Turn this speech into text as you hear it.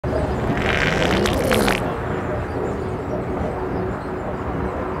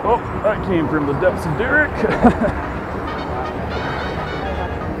That came from the depths of Derek.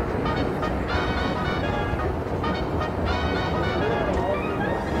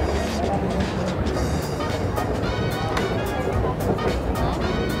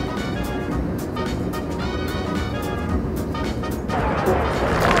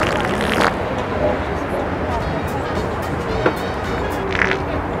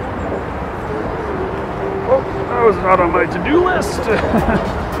 That was not on my to-do list.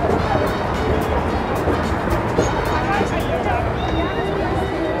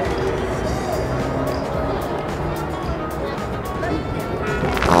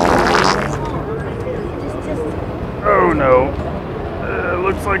 Oh no.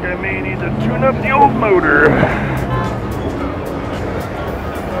 Looks like I may need to tune up the old motor.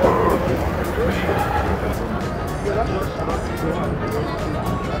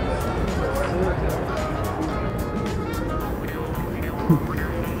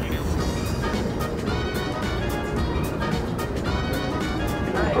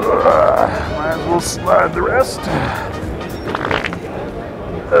 Might as well slide the rest.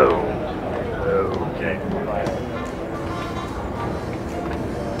 Oh, okay.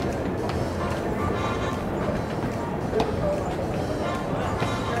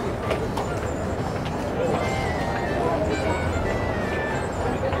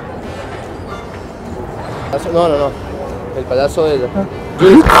 No, no, no. El payaso de ella.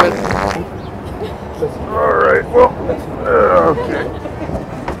 All right. Well, okay.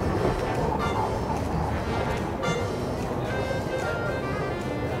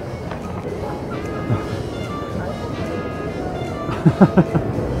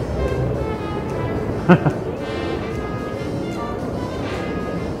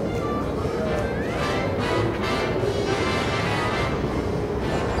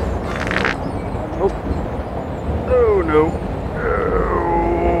 Oh no.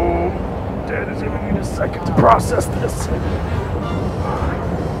 Oh. Dad is giving me a second to process this.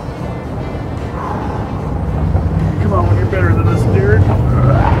 Come on, you're better than this, Derek.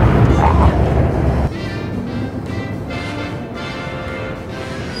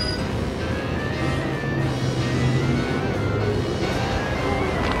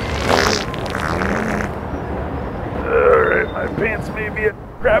 Alright, my pants may be a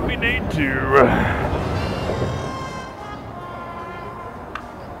crappy day too.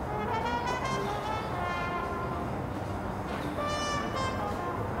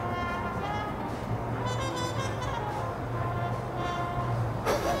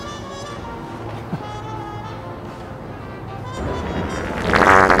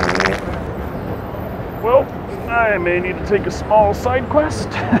 Well, I may need to take a small side quest.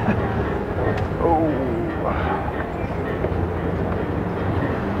 Oh.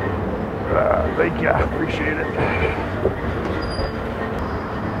 Thank you. Appreciate it.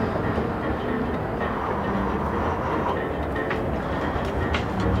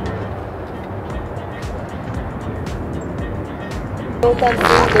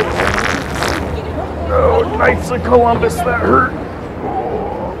 Oh, Knights of Columbus, that hurt.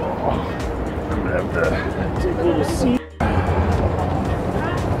 I'm gonna have to take a little seat.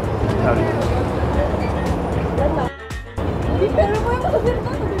 Howdy.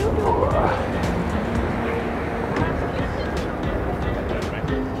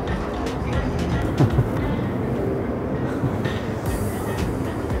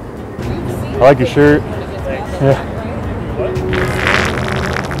 I like your shirt. Yeah.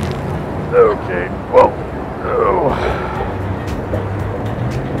 Okay, well, oh.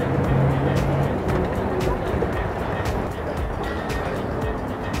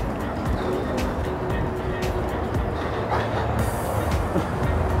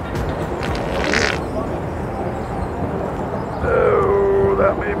 Oh,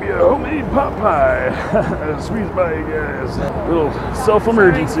 that may be a homemade pot pie. Squeeze by, you guys. Little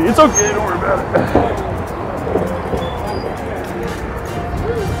self-emergency. It's okay, don't worry about it.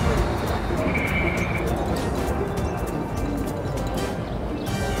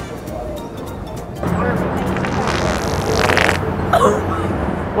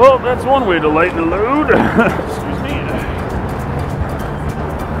 Well, that's one way to lighten the load. Excuse me.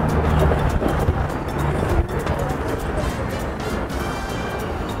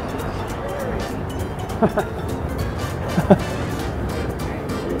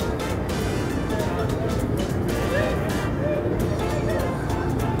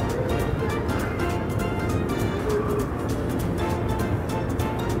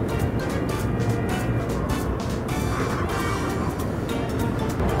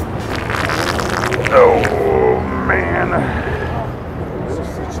 Oh, man.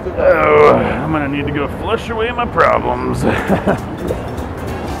 Oh, I'm gonna need to go flush away my problems.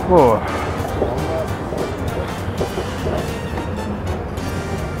 Oh.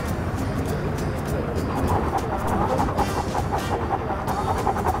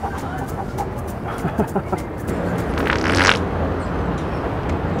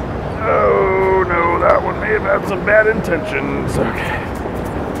 Oh no, that one may have had some bad intentions. Okay.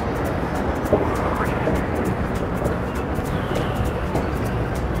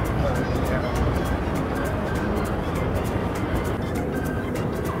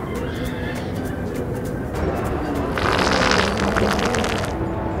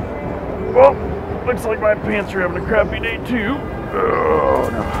 Well, looks like my pants are having a crappy day too. Oh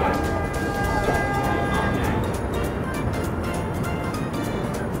no.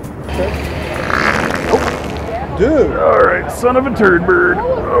 Dude! Alright, son of a turd bird.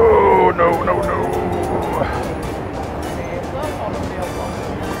 Oh, no, no, no.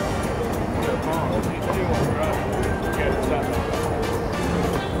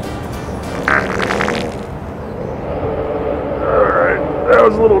 Alright, that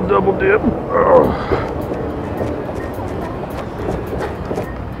was a little double dip. Oh.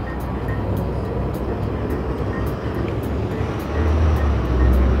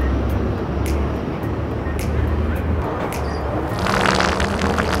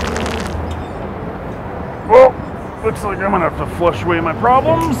 Looks like I'm gonna have to flush away my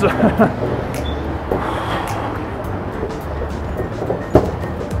problems.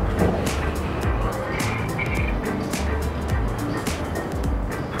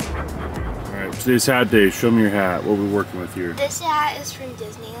 Alright, today's hat day. Show me your hat. What are we working with here? This hat is from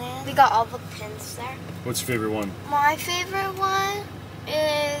Disneyland. We got all the pins there. What's your favorite one? My favorite one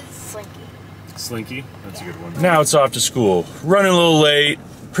is Slinky. Slinky? That's a good one. Now it's off to school. Running a little late.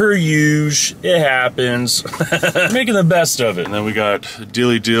 Per usual, it happens. Making the best of it. And then we got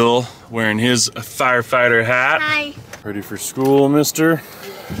Dilly Dill wearing his firefighter hat. Hi. Ready for school, mister?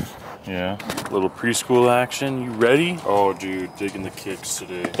 Yeah, little preschool action. You ready? Oh, dude, digging the kicks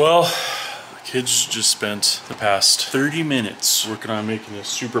today. Well, kids just spent the past 30 minutes working on making a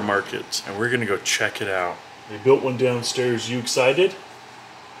supermarket, and we're gonna go check it out. They built one downstairs. You excited?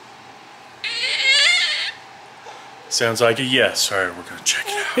 Sounds like a yes. All right, we're gonna check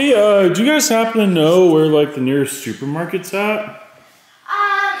it out. Hey, do you guys happen to know where like the nearest supermarket's at? It's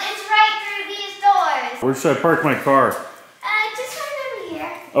right through these doors. Where should I park my car? Just right over here.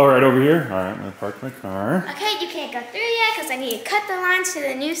 Oh, right over here? All right, I'm gonna park my car. Okay, you can't go through yet because I need to cut the lines to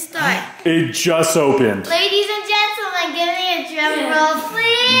the new store. It just opened. Ladies and gentlemen, give me a drum roll,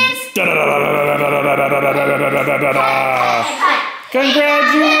 please.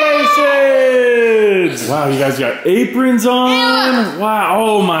 Congratulations! Wow, you guys got aprons on. Wow,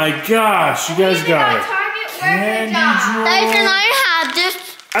 oh my gosh, you guys got candy jar.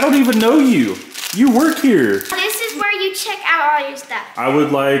 I don't even know you. You work here. This is where you check out all your stuff. I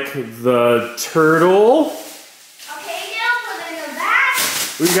would like the turtle. Okay, Jill, put it in the bag.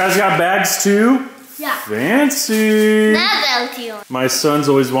 You guys got bags too? Yeah. Fancy. That's you. My son's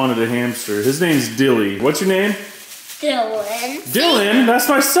always wanted a hamster. His name's Dilly. What's your name? Dylan. Dylan? That's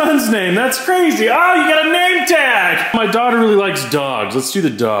my son's name. That's crazy. Oh, you got a name tag. My daughter really likes dogs. Let's do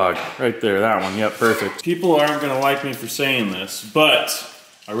the dog. Right there, that one. Yep, perfect. People aren't gonna like me for saying this, but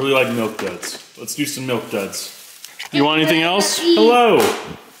I really like milk duds. Let's do some milk duds. You want anything else? Hello.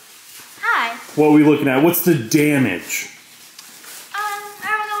 Hi. What are we looking at? What's the damage? I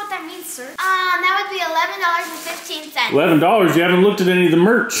don't know what that means, sir. That would be $11.15. $11? You haven't looked at any of the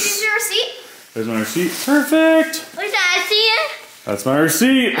merch. Here's your receipt. There's my receipt. Perfect. Where's that? I see it. That's my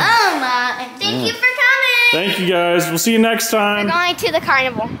receipt. Oh my. Thank you for coming. Thank you guys. We'll see you next time. We're going to the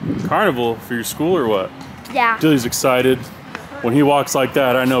carnival. Carnival for your school or what? Yeah. Dilly's excited. When he walks like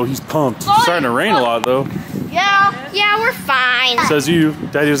that, I know he's pumped. It's starting to rain a lot though. Yeah, we're fine. Says you.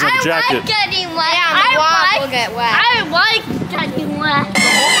 Daddy doesn't have a jacket. I like getting wet. Yeah, the walk will get wet. I like getting wet.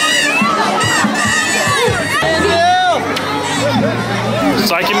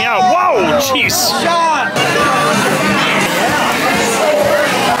 Psyching me out. Whoa, jeez.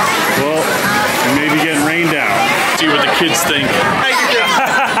 Well, we may be getting rained out. See what the kids think.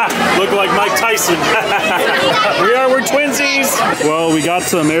 Look like Mike Tyson. We're twinsies. Well, we got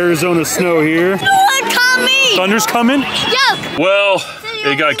some Arizona snow here. Thunder's coming? Yuck. Well,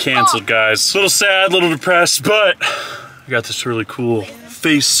 it got canceled, guys. A little sad, a little depressed, but we got this really cool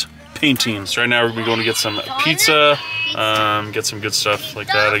face painting. So right now we're going to get some pizza, get some good stuff like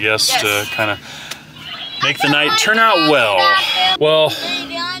that, I guess, to kind of make the night turn out well. Well,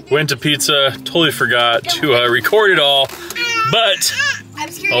 went to pizza, totally forgot to record it all, but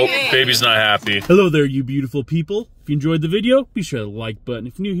oh, baby's not happy. Hello there, you beautiful people. you enjoyed the video, be sure to like button.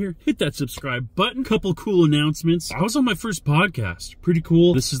 If you're new here, hit that subscribe button. Couple cool announcements. I was on my first podcast. Pretty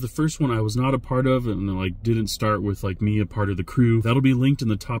cool. This is the first one I was not a part of and like didn't start with like me a part of the crew. That'll be linked in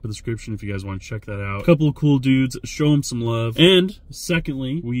the top of the description if you guys want to check that out. Couple of cool dudes. Show them some love. And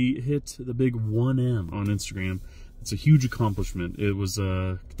secondly, we hit the big 1M on Instagram. It's a huge accomplishment. It was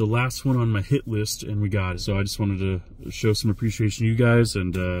the last one on my hit list, and we got it. So I just wanted to show some appreciation to you guys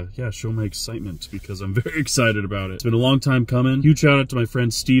and, yeah, show my excitement because I'm very excited about it. It's been a long time coming. Huge shout out to my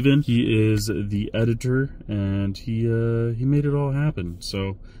friend Steven. He is the editor, and he made it all happen.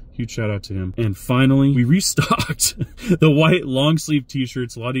 So huge shout out to him. And finally, we restocked the white long sleeve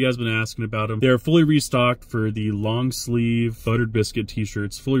t-shirts. A lot of you guys have been asking about them. They're fully restocked for the long sleeve buttered biscuit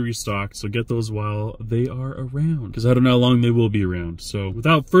t-shirts, fully restocked. So get those while they are around, because I don't know how long they will be around. So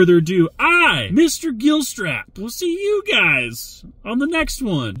without further ado, Mr. Gilstrap, will see you guys on the next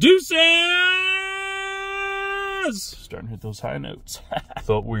one. Deuces! Starting to hit those high notes.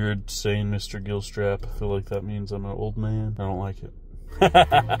 Felt weird saying Mr. Gilstrap. I feel like that means I'm an old man. I don't like it. What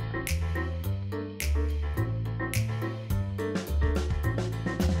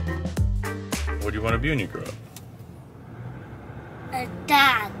do you want to be when you grow up? A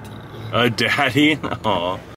daddy. A daddy? Aw.